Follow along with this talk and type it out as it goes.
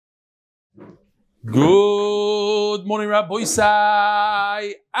Good morning, Rabbi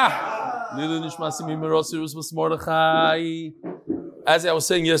Isai. As I was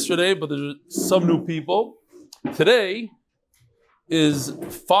saying yesterday, but there's some new people. Today is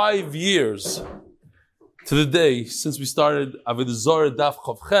 5 years to the day since we started Avodah Zarah Daf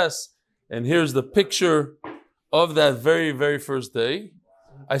Chav Ches, and here's the picture of that very, very first day.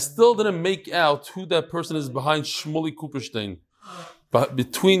 I still didn't make out who that person is behind Shmuley Kuperstein. But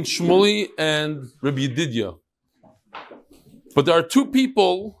between Shmuley and Rabbi Yedidia. But there are two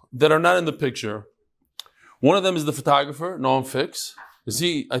people that are not in the picture. One of them is the photographer, Noam Fix. Is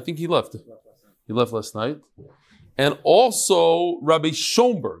he? I think he left. He left last night. And also Rabbi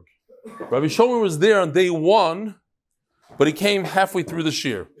Schoenberg. Rabbi Schoenberg was there on day one, but he came halfway through the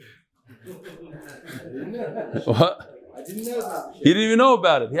shir. What? I didn't know about it. He didn't even know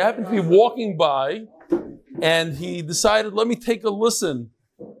about it. He happened to be walking by, and he decided, let me take a listen.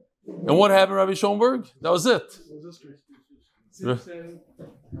 And what happened, Rabbi Schoenberg? That was it.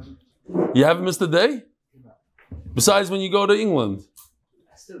 You haven't missed a day? Besides when you go to England.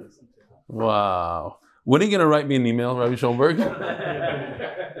 Wow. When are you going to write me an email, Rabbi Schoenberg?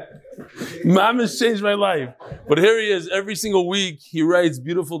 Mom has changed my life. But here he is. Every single week, he writes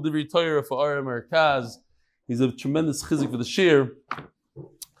beautiful Divrei Torah for Ara Merkaz. He's a tremendous chizik for the shir.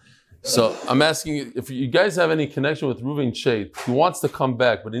 So I'm asking if you guys have any connection with Reuven Shade. He wants to come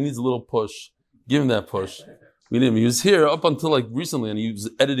back, but he needs a little push. Give him that push. We need him. He was here up until like recently, and he was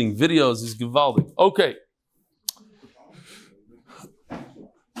editing videos. He's gewaldig. Okay.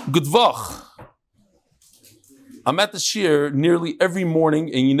 Good vach. I'm at the shir nearly every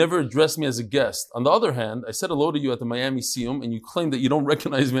morning, and you never address me as a guest. On the other hand, I said hello to you at the Miami Siyum, and you claim that you don't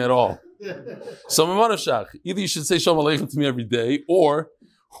recognize me at all. So Mamanashach, either you should say Shalom Aleichem to me every day, or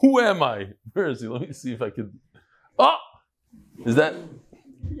who am I? Where is he? Let me see if I could. Oh! Is that?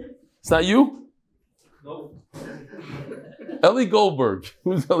 It's not you? No. Eli Goldberg.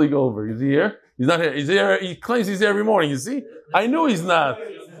 Who's Eli Goldberg? Is he here? He's not here. He's here. He claims he's here every morning. You see? I knew he's not.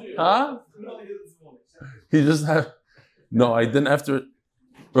 Huh? He just had. No, I didn't. After.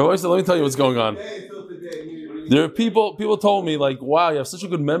 Rabbi, let me tell you what's going on. There are people told me, like, wow, you have such a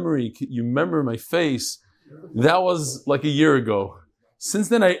good memory. You remember my face. That was like a year ago. Since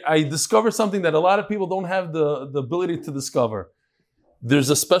then, I discovered something that a lot of people don't have the ability to discover. There's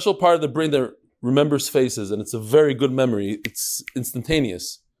a special part of the brain that remembers faces, and it's a very good memory. It's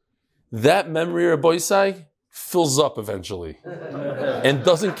instantaneous. That memory, Rabbi Isai, fills up eventually and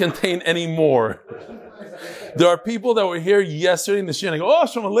doesn't contain any more. There are people that were here yesterday in the shir, and I go, oh,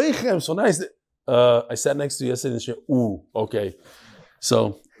 Shalom Aleichem, so nice. I sat next to you yesterday in the shir. Ooh, okay.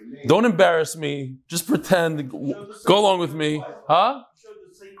 So don't embarrass me. Just pretend. Go along with me. Huh?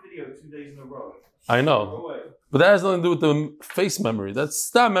 The same video 2 days in a row. I know. But that has nothing to do with the face memory. That's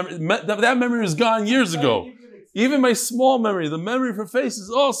that memory. That memory was gone years ago. Even my small memory, the memory for faces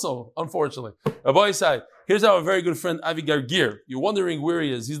also, unfortunately. Rabbi Isai, here's our very good friend Avi Gargir. You're wondering where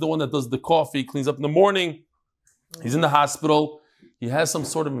he is. He's the one that does the coffee, cleans up in the morning. He's in the hospital. He has some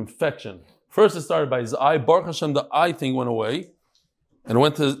sort of infection. First it started by his eye. Baruch Hashem, the eye thing went away. And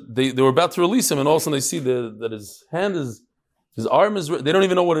they were about to release him, and all of a sudden they see that his hand is, his arm is, they don't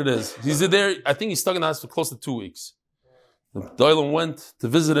even know what it is. He's there, I think he's stuck in the hospital close to 2 weeks. The Doilam went to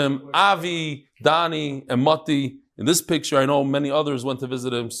visit him. Avi, Dani, and Mati. In this picture, I know many others went to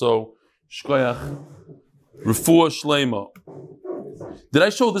visit him, so Shkoyach, Refuah Shleima. Did I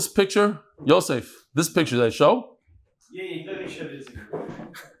show this picture? Yosef, this picture, did I show? Yeah, you don't show this.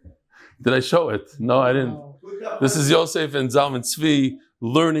 Did I show it? No, I didn't. This is Yosef and Zalman Tzvi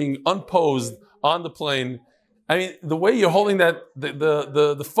learning unposed on the plane. I mean, the way you're holding that,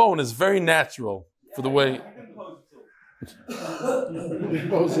 the phone is very natural for the way.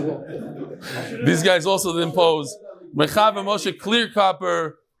 These guys also didn't pose. Mechav and Moshe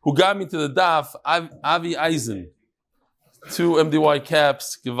Clearcopper, who got me to the daf, Avi Eisen. 2 MDY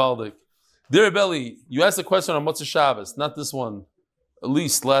caps, Givaldik. Dear Belly, you asked a question on Motzei Shabbos, not this one. At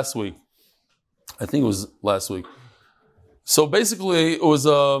least last week. I think it was last week. So basically, it was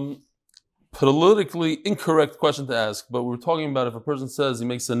a politically incorrect question to ask, but we were talking about if a person says he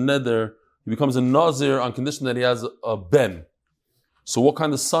makes a neder, he becomes a nazir on condition that he has a ben. So what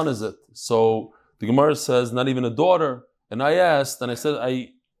kind of son is it? So the Gemara says, not even a daughter. And I asked, and I said,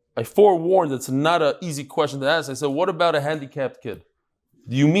 I forewarned it's not an easy question to ask. I said, what about a handicapped kid?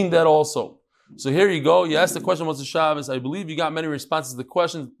 Do you mean that also? So here you go. You asked the question, what's the Shabbos? I believe you got many responses to the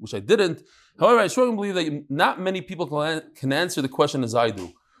question, which I didn't. However, I strongly believe that not many people can answer the question as I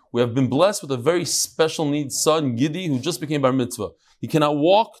do. We have been blessed with a very special needs son, Gidi, who just became bar mitzvah. He cannot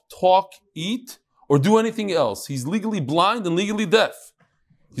walk, talk, eat, or do anything else. He's legally blind and legally deaf.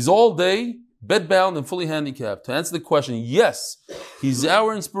 He's all day bedbound and fully handicapped. To answer the question, yes, he's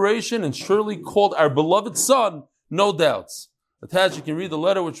our inspiration and surely called our beloved son, no doubts. Attached, you can read the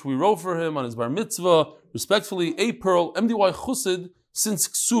letter which we wrote for him on his bar mitzvah. Respectfully, A. Pearl, MDY Chussid, since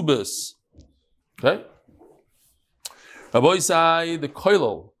Ksubis. Okay? Rabbi Isai, the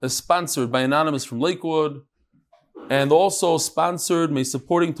Koilel, is sponsored by Anonymous from Lakewood, and also sponsored, may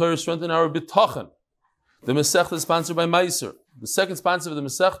supporting Torah strengthen our bitachon. The Masechta is sponsored by Meiser. The second sponsor of the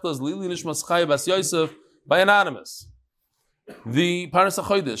Masechta is Lili Nishmas Chaya Bas Yosef by Anonymous. The Parnas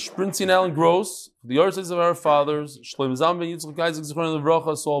HaChodesh, Prince Alan Gross, the Yortzes of our fathers, Shlomo Zalman ben Yitzchak Isaac Zichron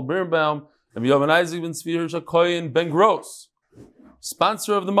Levracha, Saul Birnbaum, and Yovan Isaac ben Tzvi Shakoyin ben Gross.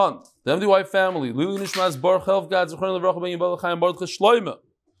 Sponsor of the month, the MDY family, Lili Nishmas Baruch Helfgad Zichron Levracha ben Yibal Chaim Baruch Shloime.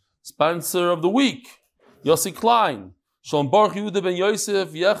 Sponsor of the week, Yossi Klein, Shalom Baruch Yehuda ben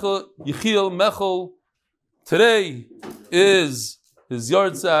Yosef, Yechiel Mechel. Today is his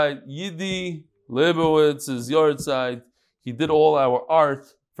yard side, Yidi Leibowitz, his yard side. He did all our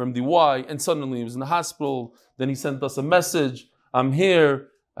art from DY, and suddenly he was in the hospital. Then he sent us a message, I'm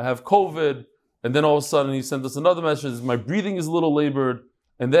here, I have COVID. And then all of a sudden he sent us another message, my breathing is a little labored.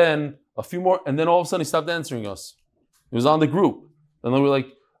 And then a few more, and then all of a sudden he stopped answering us. He was on the group. And then we were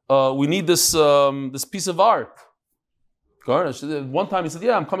like, we need this piece of art. One time he said,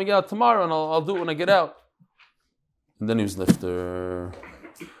 yeah, I'm coming out tomorrow and I'll do it when I get out. And then he was lifter.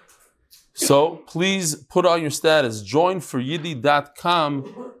 So please put on your status,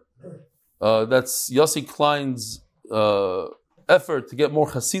 joinforyidi.com. That's Yossi Klein's effort to get more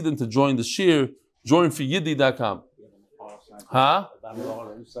Hasidim to join the shir. Joinforyidi.com. Huh?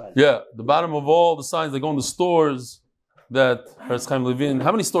 Yeah, the bottom of all the signs that go in the stores that Herz Chaim Levin.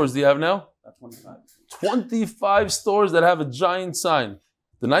 How many stores do you have now? 25. 25 stores that have a giant sign.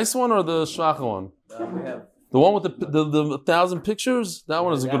 The nice one or the Shvacha one? We have The one with the 1,000 pictures? That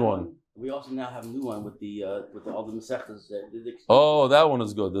one is a good one. We also now have a new one with all the Masechtas. Oh, that one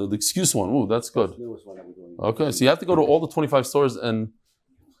is good. The excuse one. Ooh, that's good. The newest one that we're doing. Okay, so you have to go to all the 25 stores and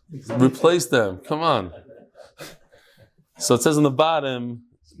replace them. Come on. So it says on the bottom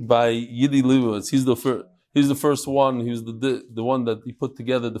by Yidi Leibowitz. He's the first one. He was the one that he put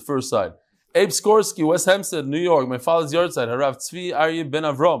together the first side. Abe Skorsky, West Hempstead, New York. My father's yard side. Harav Tzvi Aryeh Ben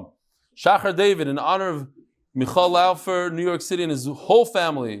Avram. Shachar David, in honor of Michal Laufer, New York City, and his whole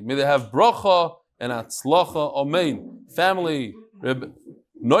family. May they have bracha and atzlacha. Amen. Family, Reb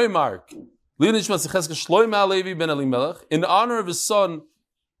Neumark. Shloime Alevi Ben Elimelech. In honor of his son,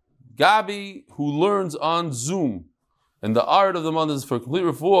 Gabi, who learns on Zoom. And the art of the month is for complete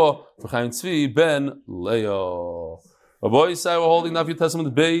refuah for Chaim Tzvi Ben Leo. Rabbi Yisai, we're holding Nafil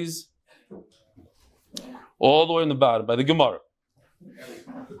Testament Beis. All the way in the bottom, by the Gemara.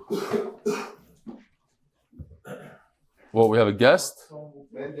 Well, we have a guest?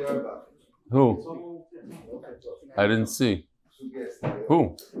 Who? I didn't see.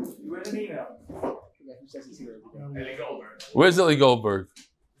 Who? You read an email. Ellie Goldberg. Where's Ellie Goldberg?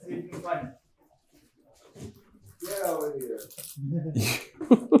 See if you can find it.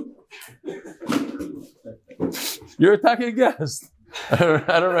 You're attacking a guest.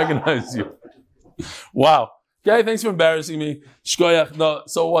 I don't recognize you. Wow. Okay, thanks for embarrassing me. Shkoyach. No,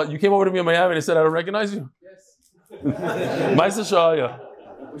 so what? You came over to me in Miami and I said I don't recognize you? Yes. Maisa Shaya.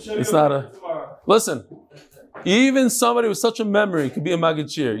 It's not a... Listen, even somebody with such a memory could be a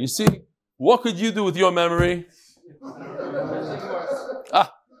Magid. You see, what could you do with your memory? Mine's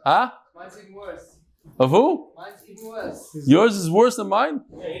even worse. Of who? Mine's even worse. Yours is worse than mine?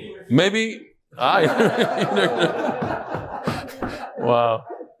 Maybe... Wow.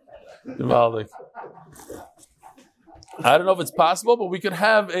 Givaldic. I don't know if it's possible, but we could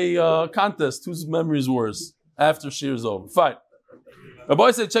have a contest whose memory is worse after Shir is over. Fine. Rabbi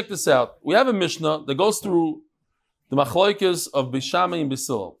said, check this out. We have a Mishnah that goes through the machloikes of Beishamai and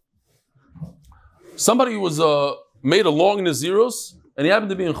Beisilel. Somebody was made a long Nazirus, and he happened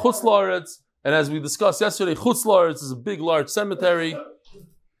to be in Chutz La'aretz, and as we discussed yesterday, Chutz La'aretz is a big, large cemetery.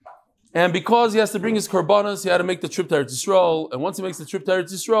 And because he has to bring his korbanos, he had to make the trip to Eretz Yisrael. And once he makes the trip to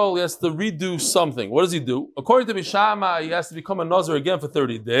Eretz Yisrael, he has to redo something. What does he do? According to Beishamai, he has to become a Nazir again for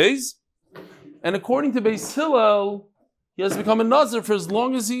 30 days. And according to Beis Hillel, he has to become a Nazir for as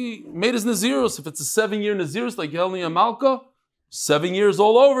long as he made his Nazirus. If it's a 7-year Nazirus like Yelni and Malka, 7 years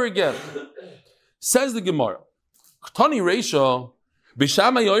all over again. Says the Gemara, Ktani Reisha,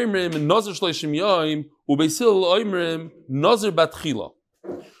 Beishamai oimrim Nazir shleishim yoim, uBeis Hillel oimrim Nazir batchila.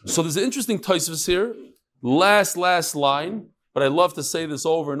 So there's an interesting Tosfos here. Last line, but I love to say this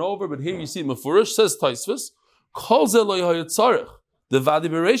over and over, but here you see Mefurish says Tosfos, Kol ze lo yahayatzarech, the vadi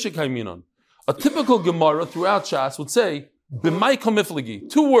bereisha kaiminon. A typical Gemara throughout Shas would say, B'mai kamiflagi,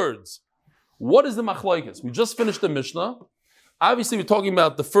 2 words. What is the machlokes? We just finished the Mishnah. Obviously, we're talking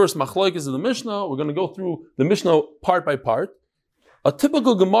about the first machlokes of the Mishnah. We're going to go through the Mishnah part by part. A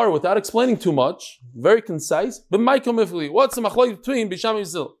typical Gemara, without explaining too much, very concise. But what's the machlokes between Bisham and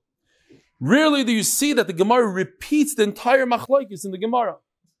Yisrael? Rarely do you see that the Gemara repeats the entire machlokes in the Gemara.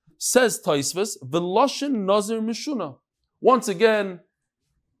 Says Taisvus, V'loshen nazir mishuna. Once again,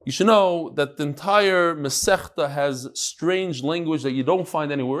 you should know that the entire Masechta has strange language that you don't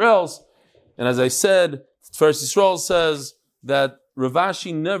find anywhere else. And as I said, First Yisrael says that Rav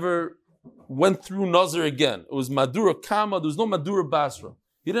Ashi never went through Nazir again. It was Madura Kama, there was no Madura Basra.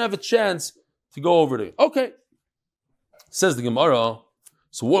 He didn't have a chance to go over there. Okay. Says the Gemara,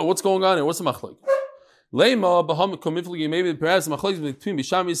 so what's going on here? What's the machlok? Leima, Bahamik, maybe perhaps the machlok between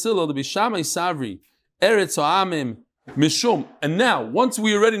Bisham Yisrael, the Bisham Savri, Eretz Ha'amim, Mishum. And now, once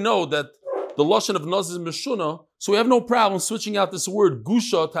we already know that the Lashon of Nazir is Mishuna, so we have no problem switching out this word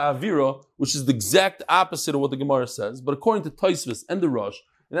Gusha to Avira, which is the exact opposite of what the Gemara says. But according to Taisvus and the Rosh,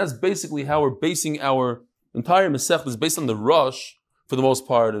 and that's basically how we're basing our entire Masech is based on the Rosh, for the most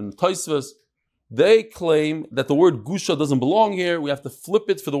part, and Taisvus, they claim that the word Gusha doesn't belong here. We have to flip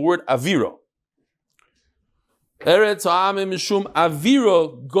it for the word Avira. Eretz Ha'amim Mishum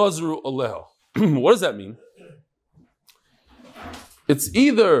Avira Gozru Aleho. What does that mean? It's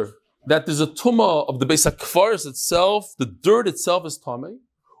either that there's a tumah of the Beis HaKfaris itself, the dirt itself is tamei,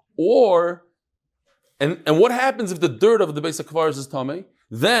 or, and what happens if the dirt of the Beis HaKfaris is tamei?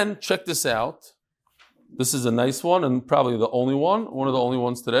 Then, check this out. This is a nice one, and probably the only one of the only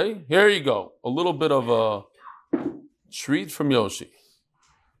ones today. Here you go. A little bit of a treat from Yoshi.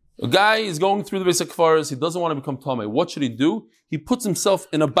 A guy is going through the Beis HaKfaris, he doesn't want to become tamei. What should he do? He puts himself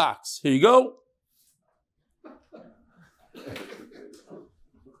in a box. Here you go.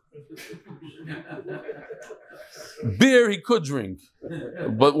 Beer he could drink,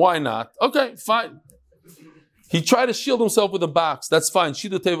 but why not? Okay, fine. He tried to shield himself with a box. That's fine.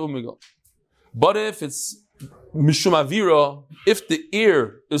 But if it's mishum avira, if the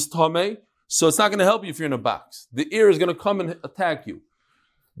ear is tamei, so it's not going to help you if you're in a box. The ear is going to come and attack you.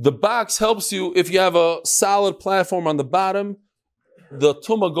 The box helps you if you have a solid platform on the bottom. The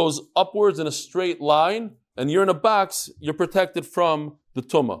tumah goes upwards in a straight line, and you're in a box. You're protected from the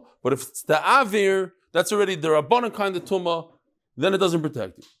tumah. But if it's the avir, that's already the rabbanan kind of tumah, then it doesn't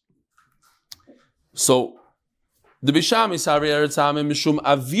protect you. So the bisham is eretz ha'amim mishum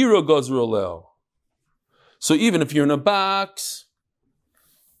avira gozru aleo. So even if you're in a box,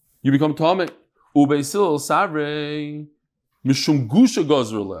 you become tamei. Ubeisil sarei mishum gusha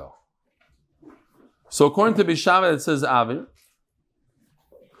gozru aleo. So according to bisham, it says avir.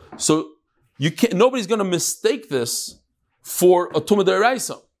 So nobody's going to mistake this for a tumah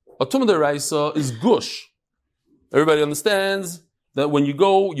deraisa. A tumah deraisa is gush. Everybody understands that when you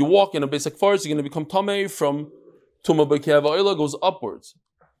walk in a Beis HaKfaris, you're going to become tamei from tumah b'ke'ava oila goes upwards.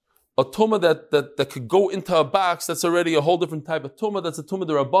 A tumah that could go into a box, that's already a whole different type of tumah. That's a tumah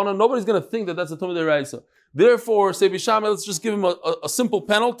derabbanan. Nobody's going to think that that's a tumah deraisa. Therefore, say b'sham, let's just give him a simple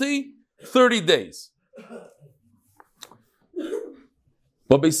penalty, 30 days.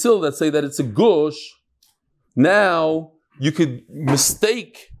 But Beisil that say that it's a gush, now you could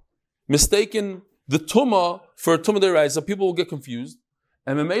mistaken the tumah for a tumah deraisa. People will get confused.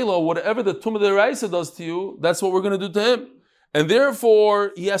 And Memela, whatever the tumah deraisa does to you, that's what we're going to do to him. And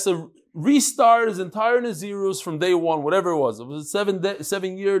therefore, he has to restart his entire Nazirus from day one, whatever it was. If it was a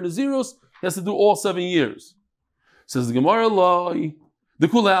 7-year Nazirus, he has to do all 7 years. Says the Gemara, the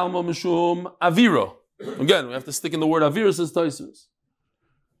Kula Alma Mishum Avira. Again, we have to stick in the word Avira, says Taisus.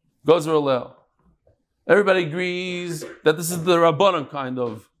 Gozer Alel. Everybody agrees that this is the Rabbanan kind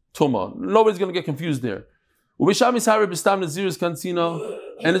of Tumah. Nobody's going to get confused there. And it's just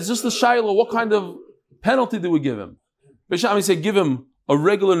a shayla, what kind of penalty do we give him? Bishami say give him a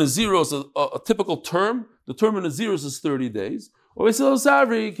regular Naziros, a typical term. The term of Naziros is 30 days. Once we're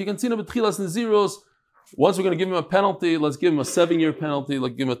going to give him a penalty, let's give him a 7-year penalty,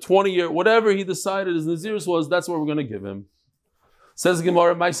 let's give him a 20-year, whatever he decided his Naziros was, that's what we're going to give him. Says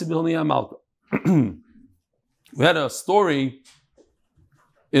Gemara, we had a story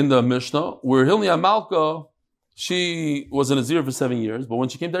in the Mishnah where Hilni Amalka, she was a Nazir for 7 years, but when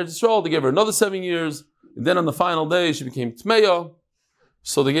she came to Eretz Yisrael, they gave her another 7 years, and then on the final day, she became Tmeya,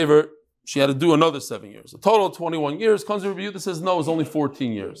 so she had to do another 7 years. A total of 21 years. Comes to review that says, no, it's only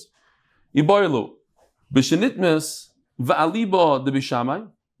 14 years. Iboilu, Bishanitmes, Va'aliba de Bishamai.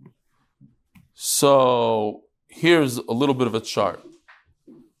 So, here's a little bit of a chart.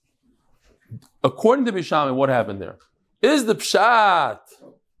 According to Bishamai, what happened there? Is the pshat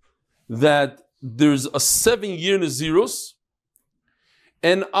that there's a 7-year Nazirus,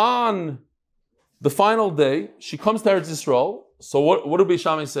 and on the final day, she comes to Eretz Yisrael. So what do Beis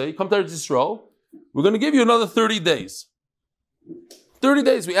Shammai say? Come to Eretz Yisrael. We're going to give you another 30 days. 30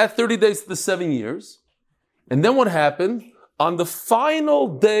 days. We add 30 days to the 7 years. And then what happened? On the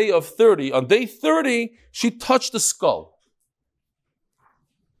final day of 30, on day 30, she touched the skull.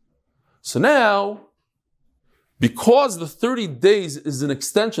 So now, because the 30 days is an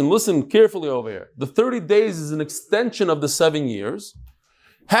extension, listen carefully over here. The 30 days is an extension of the 7 years.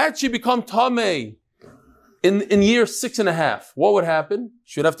 Had she become Tameh in year 6.5, what would happen?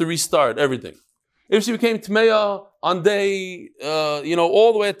 She would have to restart everything. If she became Tmeya on day,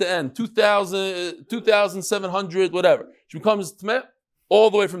 all the way at the end, 2,700, whatever. She becomes Tmeya all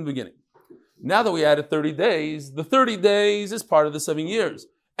the way from the beginning. Now that we added 30 days, the 30 days is part of the 7 years.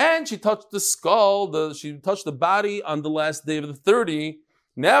 And she touched the skull, she touched the body on the last day of the 30.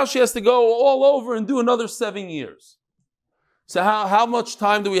 Now she has to go all over and do another 7 years. So how much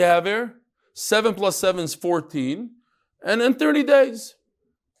time do we have here? 7 plus 7 is 14. And then 30 days.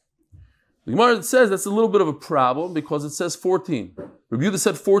 The Gemara says that's a little bit of a problem because it says 14. Rabbi Yehuda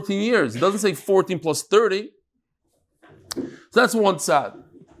said 14 years. It doesn't say 14 plus 30. So that's one side.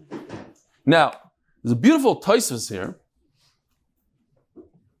 Now, there's a beautiful Tosfos here.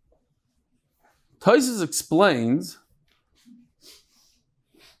 Tosfos explains.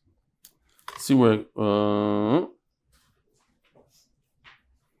 Let's see where's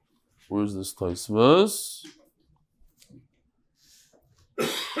this Tosfos?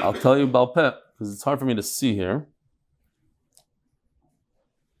 I'll tell you about Peh, because it's hard for me to see here.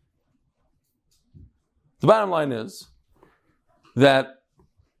 The bottom line is that,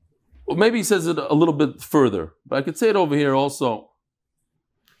 well, maybe he says it a little bit further, but I could say it over here also.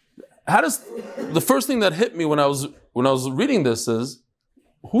 The first thing that hit me when I was reading this is,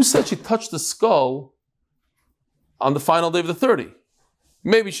 who said she touched the skull on the final day of the 30?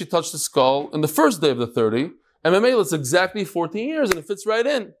 Maybe she touched the skull in the first day of the 30, and Mamela, it's exactly 14 years, and it fits right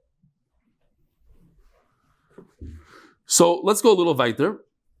in. So let's go a little weiter.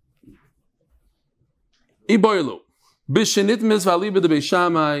 Iboilu. Bishenit mizvali b'de Beis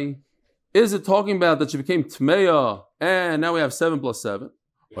Shammai. Is it talking about that she became Tmeya, and now we have 7 plus 7?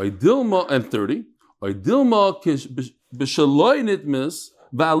 Oidilma and 30. Oidilma b'shaloi nitmis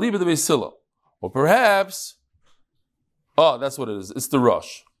v'ali b'de Beis Hillel. Or perhaps, that's what it is. It's the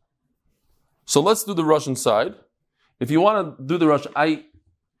rush. So let's do the rush inside. If you want to do the rush,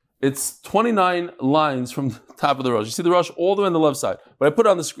 it's 29 lines from the top of the rush. You see the rush all the way on the left side. But I put it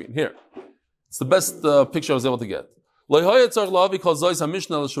on the screen. Here. It's the best picture I was able to get. The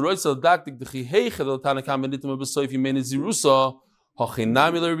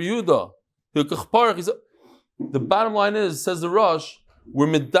bottom line is, says the rush, we're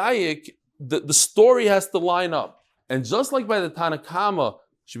medayik, the story has to line up. And just like by the Tanakama,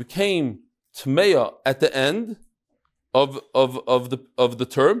 she became Tmeya at the end of the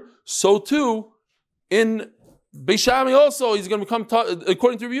term, so too in Beis Shammai also he's going to become,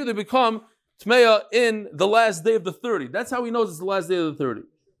 according to review, they become Tmeya in the last day of the 30. That's how he knows it's the last day of the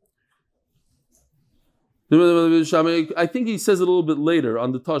 30. I think he says it a little bit later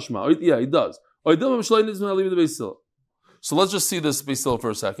on the Tashma. Yeah, he does. So let's just see this Beis Hillel for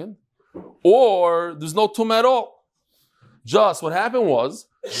a second. Or there's no tum at all. Just what happened was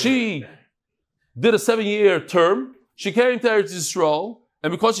she did a 7-year term. She came to Eretz Yisrael,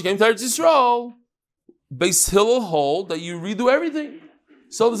 and because she came to Eretz Yisrael, Beis Hillel hold that you redo everything.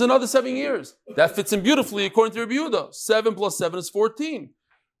 So there's another 7 years. That fits in beautifully according to Rabbi Yehuda. 7 plus 7 is 14.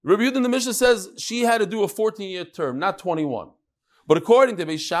 Rabbi Yehuda in the Mishnah says she had to do a 14-year term, not 21. But according to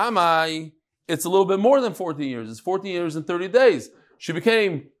Beis Shammai, it's a little bit more than 14 years. It's 14 years and 30 days. She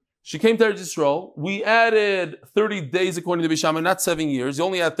came to Eretz Yisrael. We added 30 days according to Beis Shammai, not 7 years. You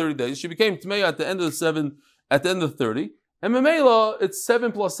only had 30 days. She became Tmeya at the end of the 7, at the end of 30. And Memela, it's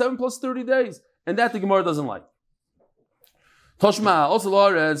 7 plus 30 days. And that the Gemara doesn't like. Toshma, also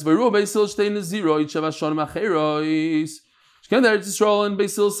Lawrence, Veru Beis Hillel stay in the 0, each of Hashanah Macherois. She came to Eretz Yisrael, and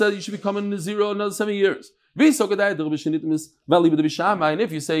Beis Hillel said you should become in the 0 another 7 years. And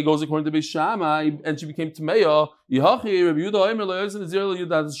if you say it goes according to Beis Shammai, and she became Tmeya,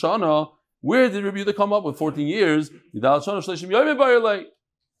 where did Rabbi Yehuda come up with 14 years?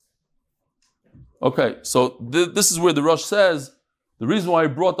 Okay, so this is where the Rosh says the reason why I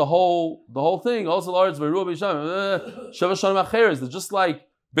brought the whole thing. Also, that just like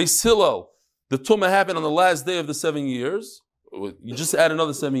Beis Hillel, the Tumah happened on the last day of the 7 years. You just add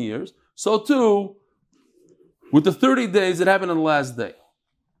another 7 years. So too, with the 30 days, it happened on the last day.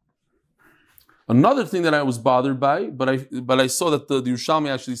 Another thing that I was bothered by, but I saw that the Yerushalmi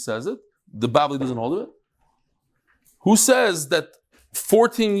actually says it. The Babli doesn't hold of it. Who says that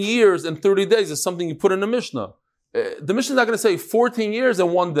 14 years and 30 days is something you put in the Mishnah. The Mishnah is not going to say 14 years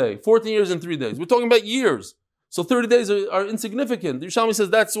and 1 day, 14 years and 3 days. We're talking about years. So 30 days are insignificant. The Yerushalmi says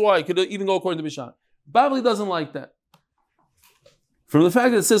that's why. It could even go according to Bisham. Bavli doesn't like that. From the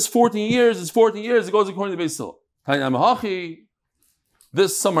fact that it says 14 years, it's 14 years, it goes according to Beis Hillel.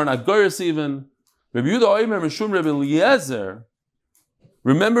 This summer, not Goyers even. Rabbi Yehuda Omer Mishum Rabbi Eliezer.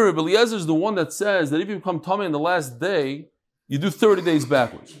 Remember, Rabbi Eliezer is the one that says that if you become Tamei in the last day, you do 30 days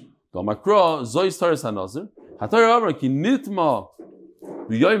backwards.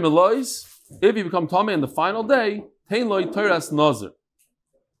 If you become Tamei in the final day,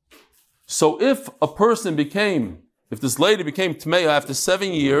 so if a person if this lady became Tamei after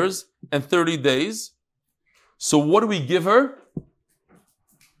 7 years and 30 days, so what do we give her?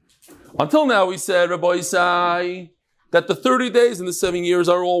 Until now we said, Rabbi Isai, that the 30 days and the 7 years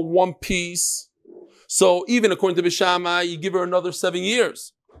are all one piece. So even according to Bishama, you give her another 7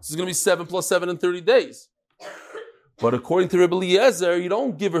 years. This is going to be 7 plus 7 and 30 days. But according to Rabbi Eliezer, you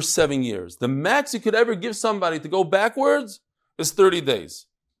don't give her 7 years. The max you could ever give somebody to go backwards is 30 days.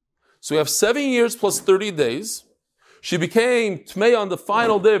 So we have 7 years plus 30 days. She became Tmei on the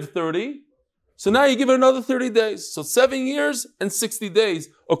final day of 30. So now you give her another 30 days. So 7 years and 60 days,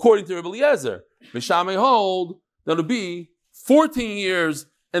 according to Rabbi Eliezer. Bishame hold that it'll be 14 years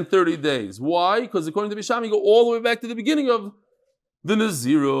and 30 days. Why? Because according to Bishame, you go all the way back to the beginning of the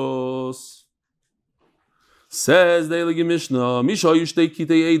Naziros. Says the Elige Mishnah,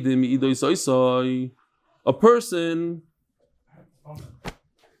 a person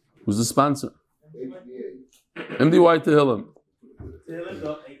who's the sponsor. MDY Tehillim.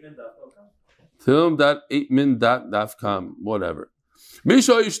 Tehillim.8min.com, whatever.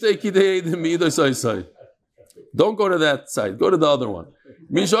 Don't go to that site. Go to the other one.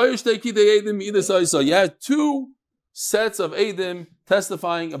 You had 2 sets of Eidim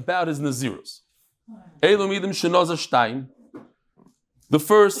testifying about his Nazirus. The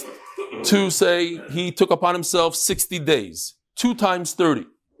first 2 say he took upon himself 60 days, 2 times 30.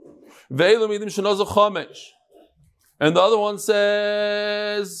 And the other one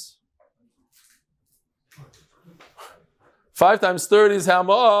says 5 times 30 is how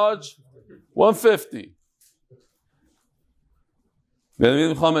much? 150.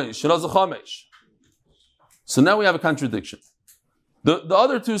 So now we have a contradiction. The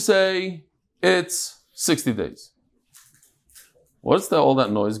other 2 say it's 60 days. What's all that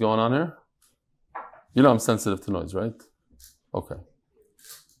noise going on here? You know I'm sensitive to noise, right? Okay.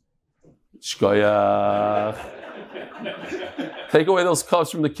 Shkoyach. Take away those cups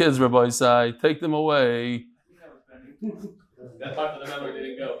from the kids, Rabbi Isai. Take them away. That part of the memory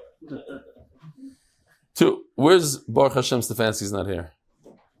didn't go. 2. Where's Baruch Hashem Stefanski's not here?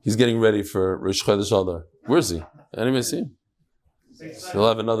 He's getting ready for Rosh Chodesh Adar. Where is he? Anybody see him? He'll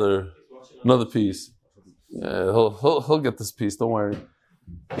have another piece. Yeah, he'll get this piece. Don't worry.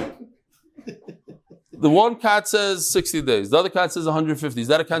 The one cat says 60 days. The other cat says 150. Is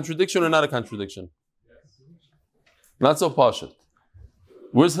that a contradiction or not a contradiction? Not so pashut.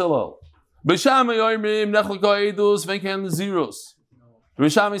 Where's Hillel? Rishami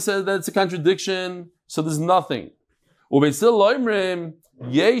says that it's a contradiction, so there's nothing. What do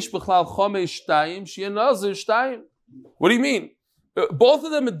you mean? Both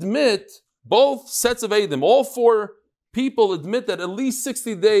of them admit, both sets of Eidim, all 4 people admit that at least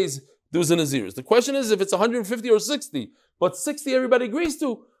 60 days there was a Nazirus. The question is if it's 150 or 60, but 60 everybody agrees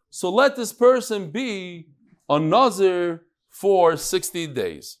to, so let this person be a Nazir for 60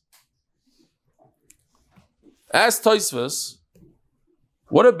 days. Ask Tosfos,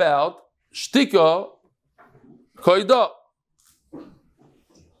 what about Shtika Koida?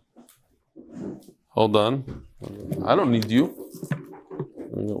 Hold on. I don't need you. I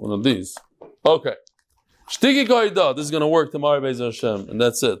got one of these. Okay. Shtiki Koida. This is going to work tomorrow, Be'ez Hashem. And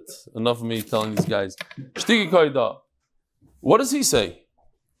that's it. Enough of me telling these guys. Shtiki Koida. What does he say?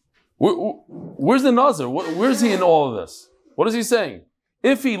 Where's the Nazir? Where's he in all of this? What is he saying?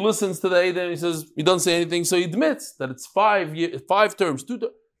 If he listens to the Eidim, he says, he doesn't say anything, so he admits that it's 5 terms, 2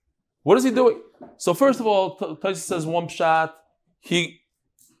 terms. What is he doing? So first of all, Tosfos says one pshat. He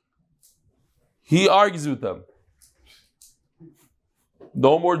argues with them.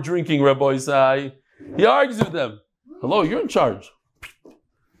 No more drinking, Rabbi Isai. He argues with them. Hello, you're in charge.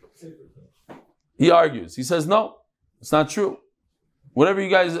 He argues. He says, no, it's not true. Whatever you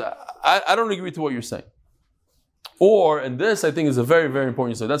guys, I don't agree to what you're saying. Or, and this I think is a very, very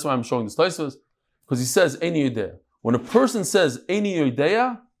important so that's why I'm showing this Tosfos, because he says, Eini Yodea. When a person says, Eini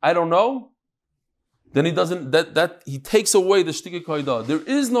Yodea, I don't know, then he doesn't, that he takes away the Shtika Koida. There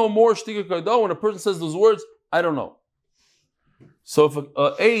is no more Shtika Koida when a person says those words, I don't know. So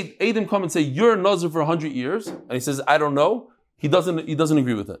if Eidim come and say, you're a Nazir for 100 years, and he says, I don't know, he doesn't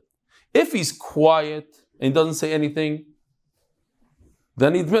agree with it. If he's quiet and he doesn't say anything,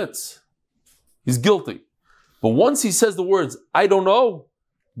 then he admits. He's guilty. But once he says the words, I don't know,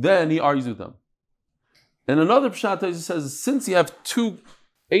 then he argues with them. And another Pshat he says, since you have two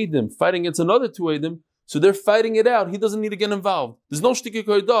Eidim fighting against another two Eidim, so they're fighting it out, he doesn't need to get involved. There's no Shtiki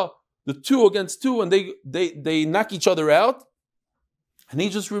Koidah, the two against two, and they knock each other out, and he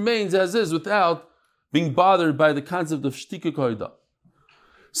just remains as is without being bothered by the concept of Shtiki Koidah.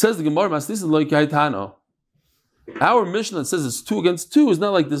 Says the Gemara, this is like Tana. Our Mishnah that says it's 2 against 2 is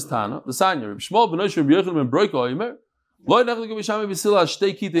not like this Tana. The Sanya, there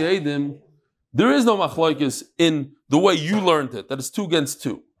is no machlokes in the way you learned it, that it's 2 against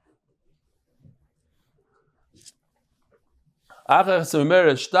 2.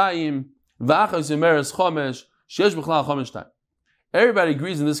 Everybody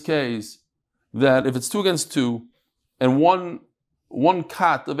agrees in this case that if it's 2 against 2, and one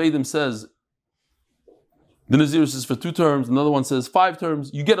kat of Eidim says the Nazirus is for 2 terms, another one says 5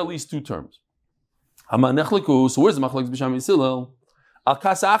 terms, you get at least 2 terms. So where's the machlokes b'Sham Yisrael? Al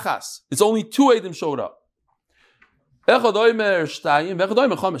kas achas. It's only 2 Eidim showed up.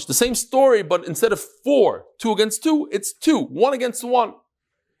 The same story, but instead of 4, 2 against 2, it's 2, 1 against 1.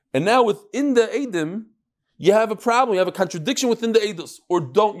 And now within the Eidim, you have a problem, you have a contradiction within the Eidus, or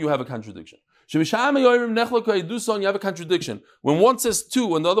don't you have a contradiction? You have a contradiction. When one says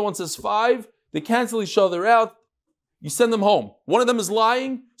 2 and the other one says 5, they cancel each other out. You send them home. One of them is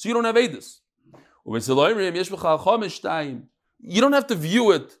lying, so you don't have Eidus. You don't have to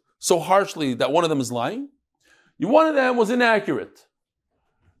view it so harshly that one of them is lying. One of them was inaccurate.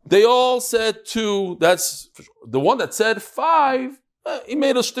 They all said 2. That's the one that said 5. He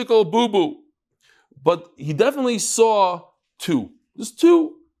made a shtickle boo-boo. But he definitely saw 2. There's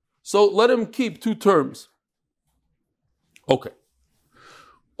 2. So let him keep 2 terms. Okay.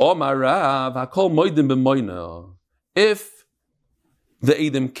 If the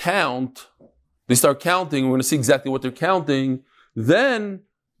Eidim count, they start counting, we're going to see exactly what they're counting, then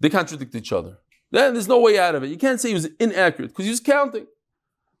they contradict each other. Then there's no way out of it. You can't say he was inaccurate because he was counting.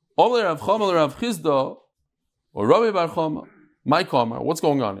 Or Rabbi Bar Chama, my Kamar, what's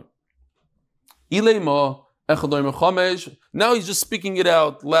going on here? Now he's just speaking it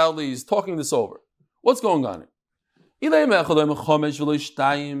out loudly, he's talking this over. What's going on here? If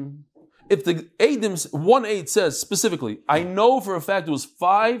the Eidim, 1 8 says specifically, I know for a fact it was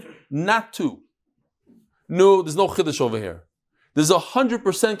 5, not 2. No, there's no chiddush over here. There's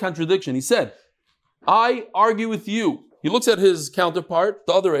 100% contradiction. He said, I argue with you. He looks at his counterpart,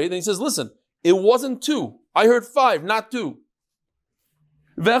 the other 8, and he says, listen, it wasn't 2. I heard 5, not 2.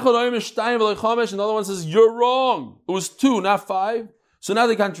 And the other one says, you're wrong. It was 2, not 5. So now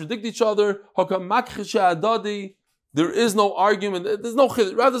they contradict each other. There is no argument. There's no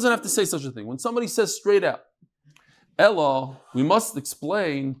chiddush. Rav doesn't have to say such a thing. When somebody says straight out, Ella, we must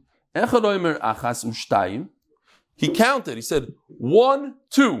explain. He counted. He said 1,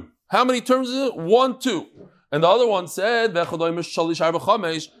 2. How many terms is it? 1, 2. And the other one said 3,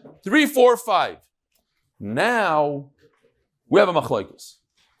 4, 5. Now we have a machlokes.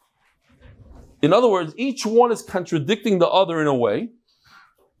 In other words, each one is contradicting the other in a way.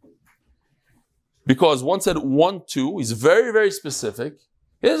 Because one said 1, 2. He's very, very specific.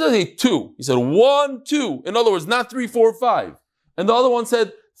 He didn't say 2. He said 1, 2. In other words, not 3, 4, 5. And the other one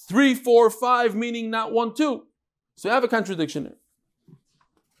said 3, 4, 5, meaning not 1, 2. So you have a contradiction there.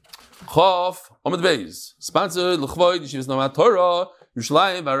 Chof, Amud Beis, sponsored L'chvoid Yeshivas Namat Torah,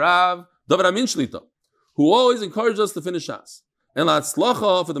 Yerushalayim, Varav, David Amin Shlita, who always encouraged us to finish Shas. And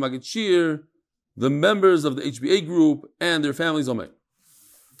La'atzlacha for the Maggid Shir, the members of the HBA group, and their families. Amen.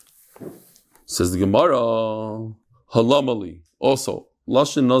 Says the Gemara, Halamali, also,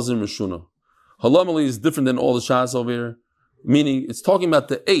 Lashon Nazir Meshuna. Halamali is different than all the Shas over here, meaning it's talking about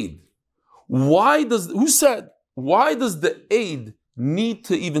the aid. Why does the aid need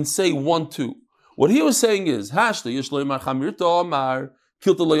to even say 1, 2? What he was saying is, Hashta, Yishloimar Chamirta Omar,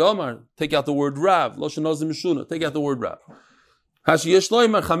 Kilta Loyomar, take out the word Rav, Lashon Nazir Meshuna, take out the word Rav. Hashta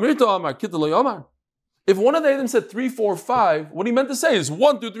Yishloimar Chamirta Omar, Kilta Loyomar. If one of the Eidim said 3, 4, 5, what he meant to say is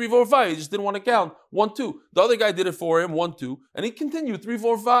 1, 2, 3, 4, 5. He just didn't want to count 1, 2. The other guy did it for him, 1, 2, and he continued 3,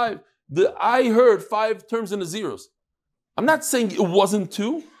 4, 5. I heard 5 terms in the zeros. I'm not saying it wasn't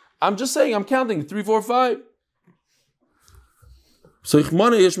 2. I'm just saying I'm counting 3, 4, 5. How do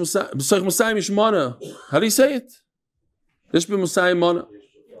you say it? Yesh b'musayim mana.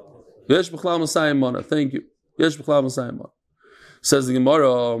 Yesh b'chlal musayim mana. Thank you. Yesh b'chlal musayim mana. Says the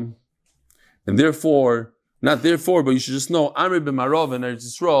Gemara, and therefore Not therefore, but you should just know, Amri b'marov and Eretz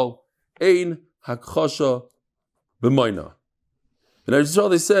Yisrael, ein hakchasha b'moina. In Eretz Yisrael,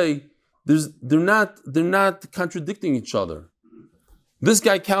 they say, they're not contradicting each other. This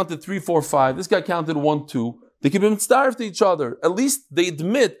guy counted 3, 4, 5. This guy counted 1, 2. They can be mitzdaref to each other. At least they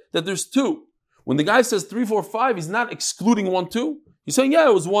admit that there's 2. When the guy says 3, 4, 5, he's not excluding 1, 2. He's saying, yeah,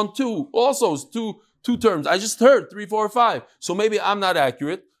 it was 1, 2. Also, it's two terms. I just heard 3, 4, 5. So maybe I'm not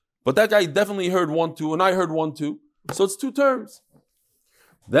accurate, but that guy definitely heard 1, 2, and I heard 1, 2. So it's 2 terms.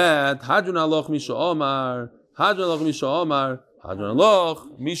 That Hadron Aloch Misha Omar, Hadron Aloch Misha Omar, Hadron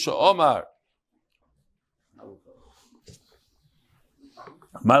Aloch Misha Omar.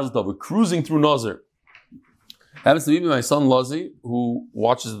 Mazel tov. We're cruising through Nazir. Happens to be my son Lazi, who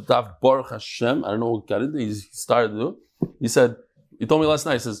watches the Daf Baruch Hashem. I don't know what got into. He started to do. He said, he told me last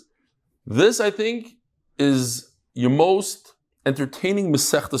night, he says, this I think is your most entertaining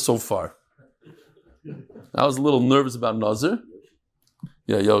Masechta so far. I was a little nervous about Nazir.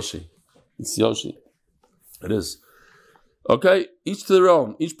 Yeah, Yoshi. It's Yoshi. It is. Okay, each to their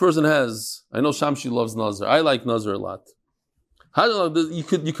own. Each person has. I know Shamshi loves Nazir. I like Nazir a lot. You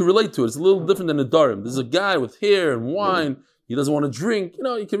could relate to it. It's a little different than a Darim. There's a guy with hair and wine. He doesn't want to drink.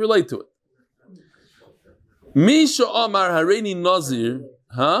 You can relate to it. Misha Amar Hareini Nazir.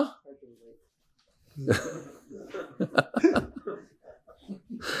 Huh?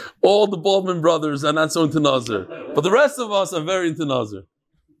 All the Baldwin brothers are not so into Nazir. But the rest of us are very into Nazir.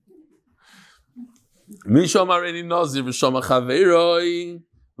 Misha Amar Hareini Nazir v'shama chaveroi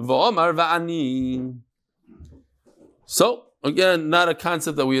v'amar va'ani. So, again, not a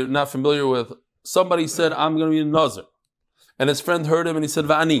concept that we're not familiar with. Somebody said, I'm going to be a Nazir. And his friend heard him and he said,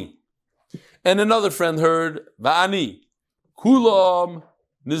 Va'ani. And another friend heard, Va'ani. Kulam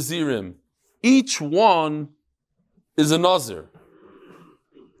Nazirim. Each one is a Nazir.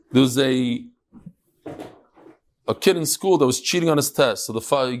 There was a kid in school that was cheating on his test. So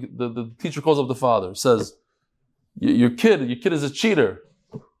the teacher calls up the father, says, your kid is a cheater.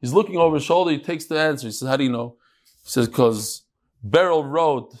 He's looking over his shoulder, he takes the answer. He says, how do you know? He says, because Beryl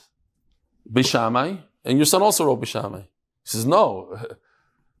wrote Bishamai, and your son also wrote Bishamai. He says, no.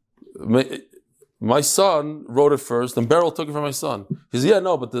 My son wrote it first, and Beryl took it from my son. He says, yeah,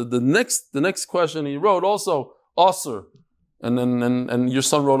 no, but the next question he wrote also, Aser. And your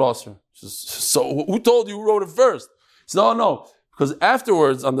son wrote Aser. So who told you who wrote it first? He says, oh, no. Because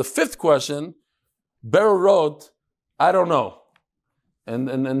afterwards, on the 5th question, Beryl wrote, I don't know.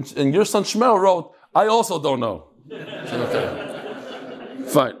 And your son Shmuel wrote, I also don't know. Okay.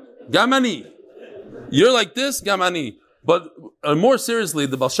 Fine. Gamani. You're like this, Gamani. But more seriously,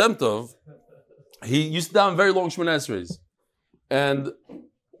 the Baal Shem Tov, he used to down very long Shemoneh Esreis. And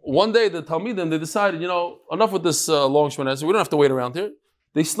one day the Talmidim, they decided, enough with this long Shemoneh Esrei. We don't have to wait around here.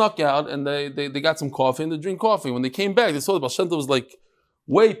 They snuck out and they got some coffee and they drink coffee. When they came back, they saw the Baal Shem Tov was like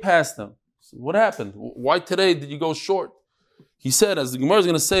way past them. So what happened? Why today did you go short? He said, as the Gemara is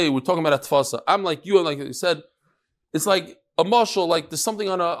going to say, we're talking about Atfasa. I'm like you, and like he said, it's like a mashal, like there's something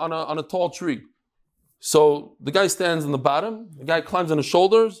on a tall tree. So the guy stands on the bottom, the guy climbs on his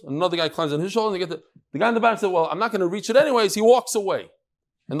shoulders, another guy climbs on his shoulders, and the guy on the bottom said, well, I'm not going to reach it anyways. He walks away.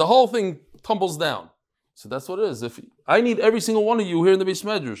 And the whole thing tumbles down. So that's what it is. If I need every single one of you here in the Beis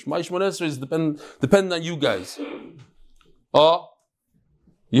Medrash. My Shemoneh Esrei is dependent on you guys. You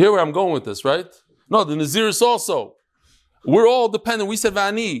hear where I'm going with this, right? No, the Naziris also. We're all dependent. We said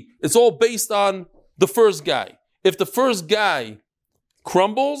Vani. It's all based on the first guy. If the first guy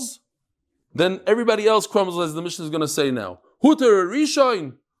crumbles, then everybody else crumbles, as the Mishnah is going to say now. Huter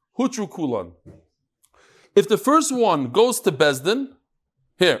Rishain, Hutru Kulan. If the first one goes to Bezdin,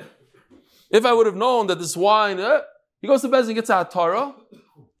 here, if I would have known that this wine, he goes to Bezdin, gets a Hatara.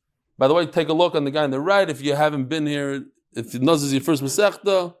 By the way, take a look on the guy on the right. If you haven't been here, if Naz is your first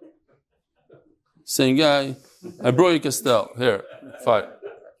Masechta, same guy. I brought you Castel. Here, fine.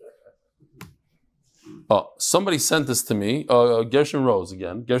 Somebody sent this to me. Gershon Rose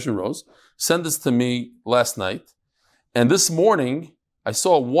again. Gershon Rose sent this to me last night. And this morning, I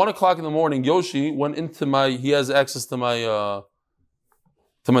saw at 1 o'clock in the morning, Yoshi went into he has access to my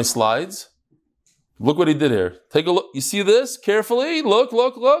slides. Look what he did here. Take a look. You see this? Carefully. Look.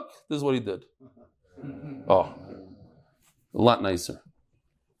 This is what he did. A lot nicer.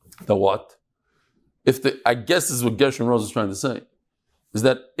 The what? I guess this is what Gershon Rose is trying to say, is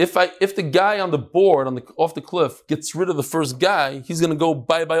that if the guy on the board off the cliff gets rid of the first guy, he's going to go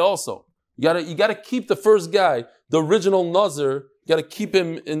bye-bye also. You got to keep the first guy, the original Nazir, you got to keep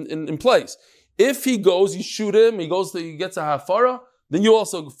him in place. If he goes, you shoot him, he gets a hafara, then you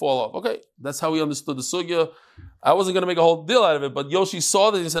also fall off. Okay, that's how we understood the sugya. I wasn't going to make a whole deal out of it, but Yoshi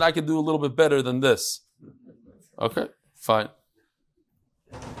saw this and he said, I could do a little bit better than this. Okay, fine.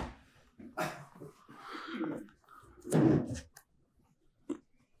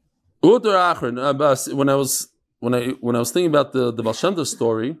 When I was thinking about the Baal Shem Tov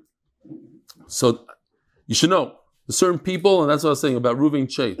story, so you should know there's certain people, and that's what I was saying about Reuven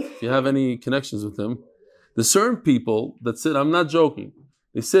Chait. If you have any connections with him, there's certain people that sit. I'm not joking.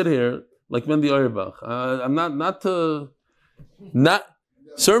 They sit here like Mendy Auerbach. I'm not.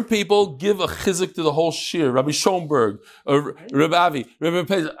 Certain people give a chizik to the whole shir. Rabbi Schoenberg, or Rabbi Avi, Rabbi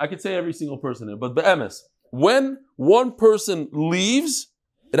Pez. I could say every single person here, but be'emes, when one person leaves,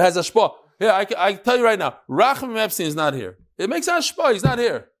 it has ashpa. Yeah, I tell you right now, Racham Epstein is not here. It makes ashpa. He's not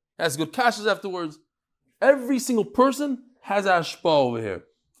here. It has good kashas afterwards. Every single person has ashpa over here.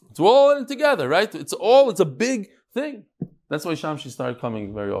 It's all in together, right? It's a big thing. That's why Shamshi started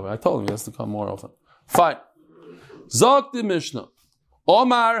coming very often. I told him he has to come more often. Fine. Zok the Mishnah.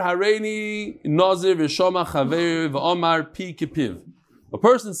 Omar Hareini Nazir V'Shoma Chaver V'Omar Pi Kipiv. A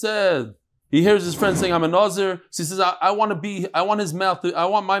person said, he hears his friend saying, I'm a Nazir. So he says, I want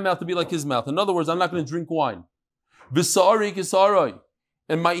my mouth to be like his mouth. In other words, I'm not going to drink wine. V'Sa'ari Kisaroi.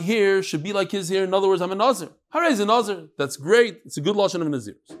 And my hair should be like his hair. In other words, I'm a Nazir. Harei is a Nazir. That's great. It's a good lashon of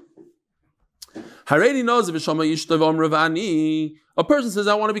Nazir. Hareini Nazir V'Shoma Yishtav Ravani. A person says,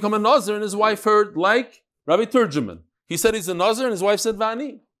 I want to become a Nazir, and his wife heard like Rabbi Turjuman. He said he's a Nazir, and his wife said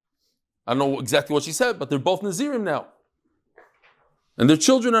Vani. I don't know exactly what she said, but they're both Nazirim now. And their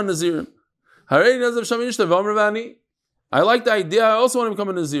children are Nazirim. I like the idea. I also want to become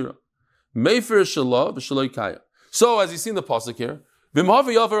a Nazir. So, as you see in the pasuk here,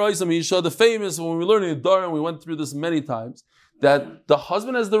 the famous, when we learn in Nedarim, we went through this many times, that the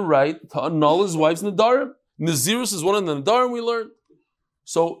husband has the right to annul his wife's Nedarim. Nazirus is one of the Nedarim we learned.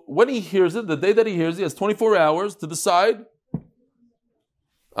 So when he hears it, the day that he hears it, he has 24 hours to decide,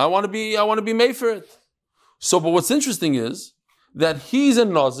 I want to be made for it. So, but what's interesting is that he's a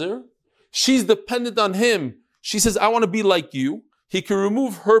Nazir, she's dependent on him. She says, I want to be like you. He can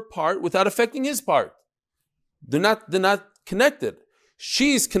remove her part without affecting his part. They're not connected.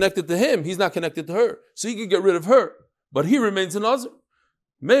 She's connected to him, he's not connected to her. So he can get rid of her. But he remains a Nazir.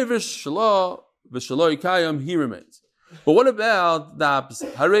 Mevish Shalah, V'Shaloi Kayam, he remains. But what about the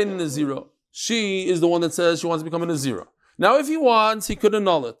opposite? Harein Nazira. She is the one that says she wants to become a Nazira. Now, if he wants, he could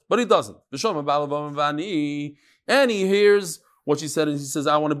annul it, but he doesn't. And he hears what she said, and he says,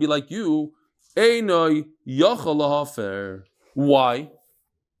 I want to be like you. Why?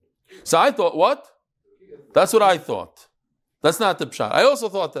 So I thought, what? That's what I thought. That's not the pshat. I also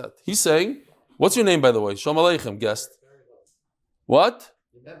thought that. He's saying, what's your name, by the way? Shalom Aleichem, guest. What?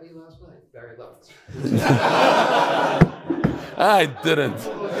 You met me last night, Barry Lutz. I didn't.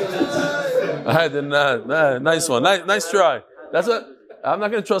 I did not. Nice one. Nice try. That's what. I'm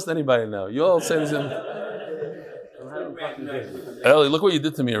not going to trust anybody now. You all say this. Ellie, look what you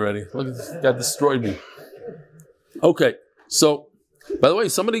did to me already. Look at this. That destroyed me. Okay. So, by the way,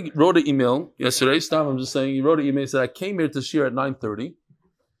 somebody wrote an email yesterday. Stop. I'm just saying. He wrote an email. He said, I came here to shir at 9:30.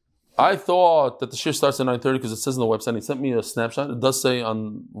 I thought that the shir starts at 9:30 because it says on the website. He sent me a snapshot. It does say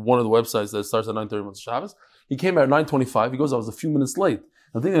on one of the websites that it starts at 9:30 on Shabbos. He came here at 9:25. He goes, I was a few minutes late.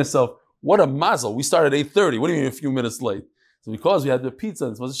 I'm thinking to myself, what a mazel. We started at 8:30. What do you mean a few minutes late? So because we had the pizza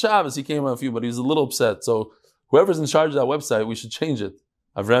and it was Shabbos, he came a few, but he was a little upset. So whoever's in charge of that website, we should change it.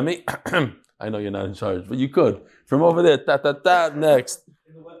 Avrami, I know you're not in charge, but you could. From over there, next.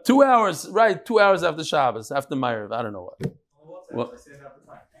 2 hours, right, 2 hours after Shabbos, after Ma'ariv, I don't know what. What? I send out the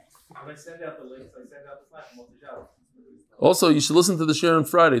time. When I send out the links, I send out the time. What's the job? Also, you should listen to the share on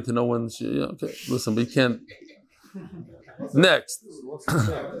Friday to know when. Okay, listen, but you can't. Next. What's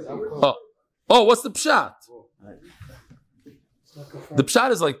the pshat? The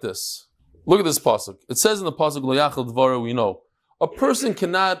pshat is like this. Look at this pasuk. It says in the pasuk, Lo yachal dvara, we know. A person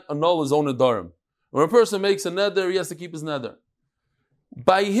cannot annul his own nedarim. When a person makes a neder, he has to keep his neder.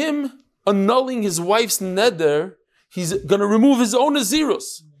 By him annulling his wife's neder, he's going to remove his own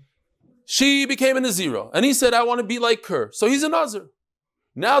nazirus. She became a nazira, and he said, I want to be like her. So he's a nazir.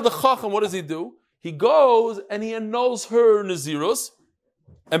 Now the chacham, what does he do? He goes and he annuls her nazirus,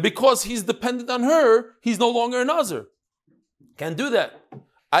 and because he's dependent on her, he's no longer a nazir. Can't do that.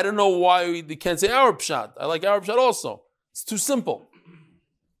 I don't know why they can't say our pshat. I like our pshat also. It's too simple.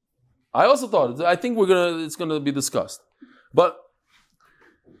 I also thought, I think it's gonna be discussed. But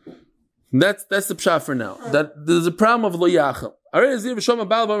that's the pshat for now. That there's a problem of lo yachal.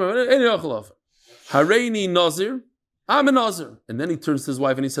 Hareini nazir, I'm a nazir. And then he turns to his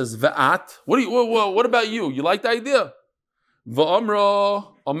wife and he says, Va'at, what about you? You like the idea? Va'amra,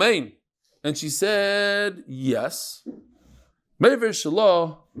 amen. And she said, yes.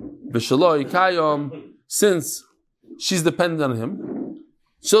 Since she's dependent on him.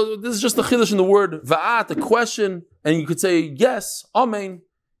 So this is just a chiddush in the word va'at, a question, and you could say yes, amen,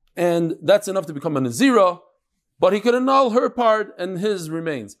 and that's enough to become a nazira. But he could annul her part and his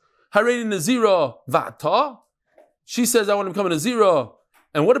remains. Harei nazira va'ata. She says, I want to become a nazira.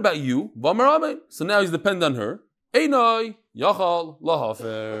 And what about you? V'amar amen. So now he's dependent on her. Einoi yachal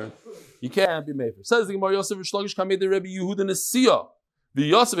lahafer. You can't be made. Says the Gemara Yosef Shlagish Kamei de Rebbe Yehuda Nesiya. The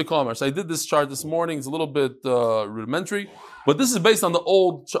Yosef Ekamar. So I did this chart this morning. It's a little bit rudimentary, but this is based on the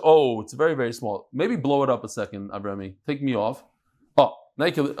old. It's very, very small. Maybe blow it up a second, Abrami. Take me off. Oh,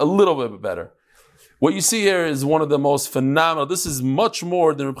 make it a little bit better. What you see here is one of the most phenomenal. This is much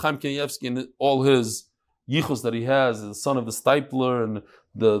more than Reb Chaim Kanievsky and all his yichus that he has. The son of the Stipler, and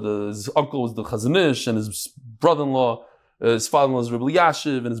his uncle was the Chazanish, and his brother-in-law, his father-in-law is Reb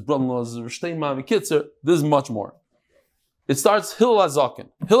Yashiv, and his brother-in-law is Rishtema V'Kitzer. This is much more. It starts Hillel HaZaken.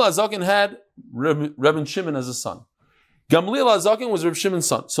 Hillel HaZaken had Reb Shimon as a son. Gamliel HaZaken was Reb Shimon's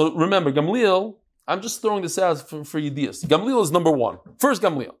son. So remember, Gamliel, I'm just throwing this out for Yedias. Gamliel is number one. First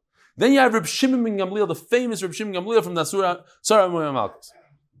Gamliel. Then you have Reb Shimon ben Gamliel, the famous Reb Shimon ben Gamliel from Nasura Malchus.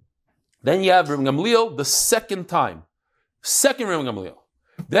 Then you have Reb Gamliel the second time. Second Reb Gamliel.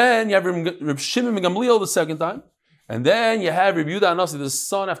 Then you have Reb Shimon ben Gamliel the second time. And then you have Reb Yehuda Anasi, the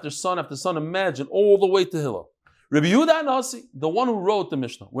son after son after son. Imagine all the way to Hillel. Reb Yehuda Anasi, the one who wrote the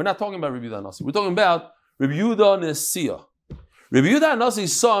Mishnah. We're not talking about Reb Yehuda Anasi. We're talking about Reb Yehuda Nesiya. Reb Yehuda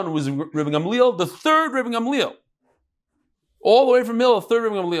Anasi's son was Reb Gamliel, the third Reb Gamliel. All the way from Hillel, the third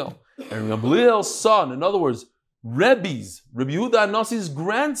Reb Gamliel. And Reb Gamliel's son, in other words, Reb Yehuda Anasi's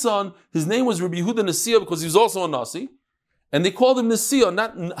grandson, his name was Reb Yehuda Nesiya because he was also a Nasi. And they called him Nesiya,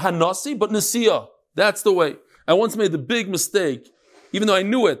 not Hanasi, but Nesiya. That's the way. I once made the big mistake. Even though I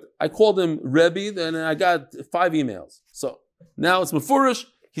knew it, I called him Rebbe, and I got 5 emails. So now it's Mefurish.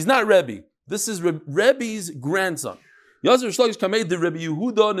 He's not Rebbe. This is Rebbe's grandson. Yosef Shlagish Kamei de Rebbe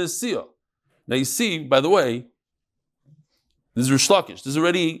Yehuda Nesiya. Now you see, by the way, this is Rish Lakish. This is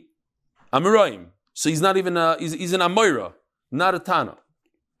already Amirayim. So he's not even he's an Amoira, not a Tana.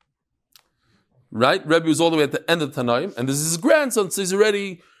 Right? Rebbe was all the way at the end of Tanaim, and this is his grandson, so he's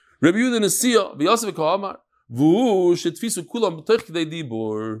already Rebbe Yehuda Nesiya. V'Yosef Ka'amar. You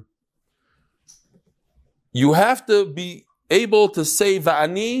have to be able to say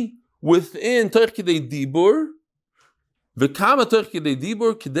Va'ani within Torch Kidei Dibur, V'kama Torch Kidei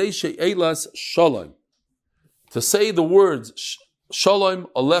Dibur Kidei She'elas Shalom. To say the words Shalom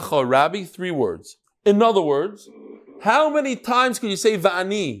Alecha Rabbi, 3 words. In other words, how many times can you say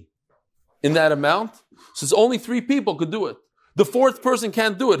Va'ani in that amount? Since only 3 people could do it. The 4th person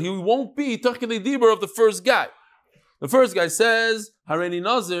can't do it. He won't be Torch Kidei Dibur of the first guy. The first guy says, Hareini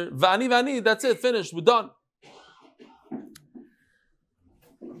Nazir, Vani Vani, that's it, finished, we're done.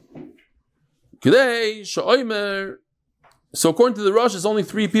 Today, Sha'omer. So according to the Rosh, it's only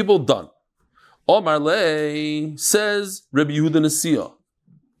 3 people done. Omar Lei says, Rebbe Yehuda Nesiya.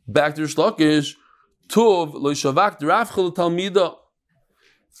 Back to Rish Lakish, Tov lo shavak d'rafchel talmida.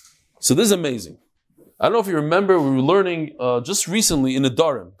 So this is amazing. I don't know if you remember, we were learning just recently in the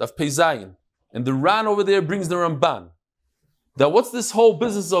Darim, Daf Pei Zayin, and the Ran over there brings the Ramban. That what's this whole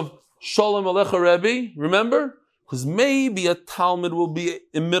business of Shalom Alecha Rebbe? Remember? Because maybe a Talmud will be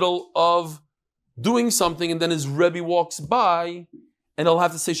in the middle of doing something, and then his Rebbe walks by, and he'll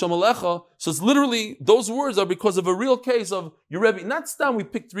have to say Shalom Alecha. So it's literally, those words are because of a real case of your Rebbe. Not Stam, we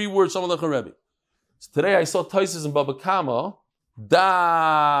picked 3 words, Shalom Alecha Rebbe. So today I saw Taisus in Baba Kama,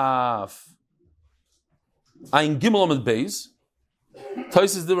 Daf Ayin Gimel Amud Beis.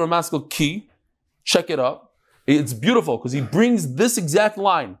 Taisus did Ramaskal Ki. Check it up. It's beautiful because he brings this exact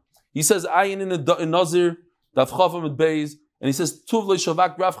line. He says Ayin in Nazir Daf Chav Amud Beis, and he says Tuv le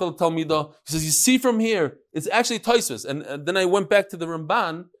Shavak Rafchel Talmida. He says you see from here it's actually Taisus. And then I went back to the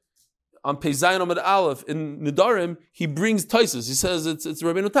Ramban on Pei Zayin Amud Aleph in Nidarim. He brings Taisus. He says it's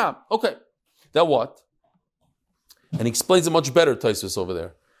Rabbeinu Tam. Okay, that what? And he explains it much better. Taisus over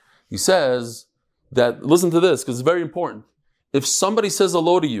there. He says that, listen to this, because it's very important. If somebody says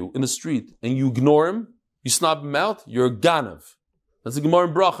hello to you in the street and you ignore him, you snub him out, you're a ganav. That's a Gemara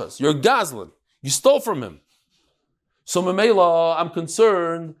in Brachas. You're a gazlan. You stole from him. So Memela, I'm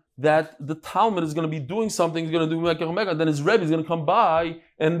concerned that the Talmud is going to be doing something, he's going to do Mekach Mekach, then his Rebbe is going to come by,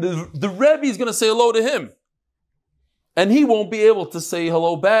 and the Rebbe is going to say hello to him. And he won't be able to say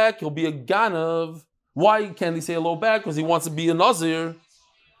hello back, he'll be a ganav. Why can't he say hello back? Because he wants to be a Nazir.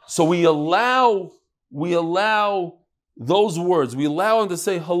 So we allow those words. We allow him to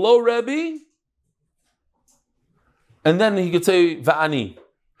say, hello, Rebbe. And then he could say, Va'ani.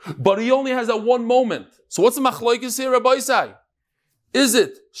 But he only has that one moment. So what's the machlokes here, Rabbi Isai? Is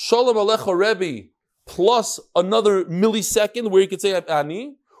it Shalom Alecha Rebbe plus another millisecond where you could say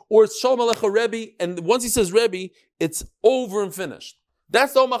Ani, or it's Shalom Alecha Rebbe, and once he says Rebbe, it's over and finished.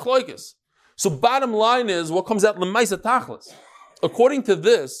 That's the Machloikis. So bottom line is, what comes out L'maisa Tachlis. According to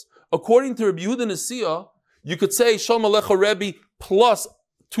this, according to Rabbi Yehuda Nesiah, you could say Shalom Alecha Rebbe plus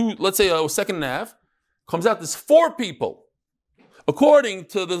two, let's say a second and a half, comes out there's 4 people. According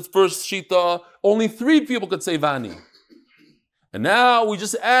to the first Shita, only 3 people could say Vani. And now we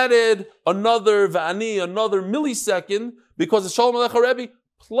just added another Vani, another millisecond, because it's Shalom Alecha Rebbe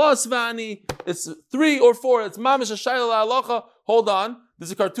plus Vani. It's 3 or 4. It's Mamish Hashayla Halacha. Hold on.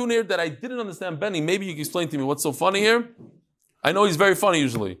 There's a cartoon here that I didn't understand. Benny, maybe you can explain to me what's so funny here. I know he's very funny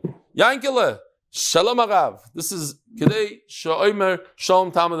usually. Yankele, Shalom Arav. This is Kedei Sha'omer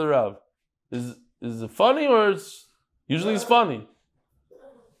Shalom Tamad Rav. Is it funny or usually it's funny?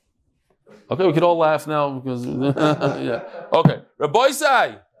 Okay, we can all laugh now because yeah. Okay, Rabbi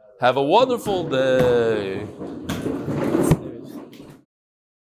Isai, have a wonderful day.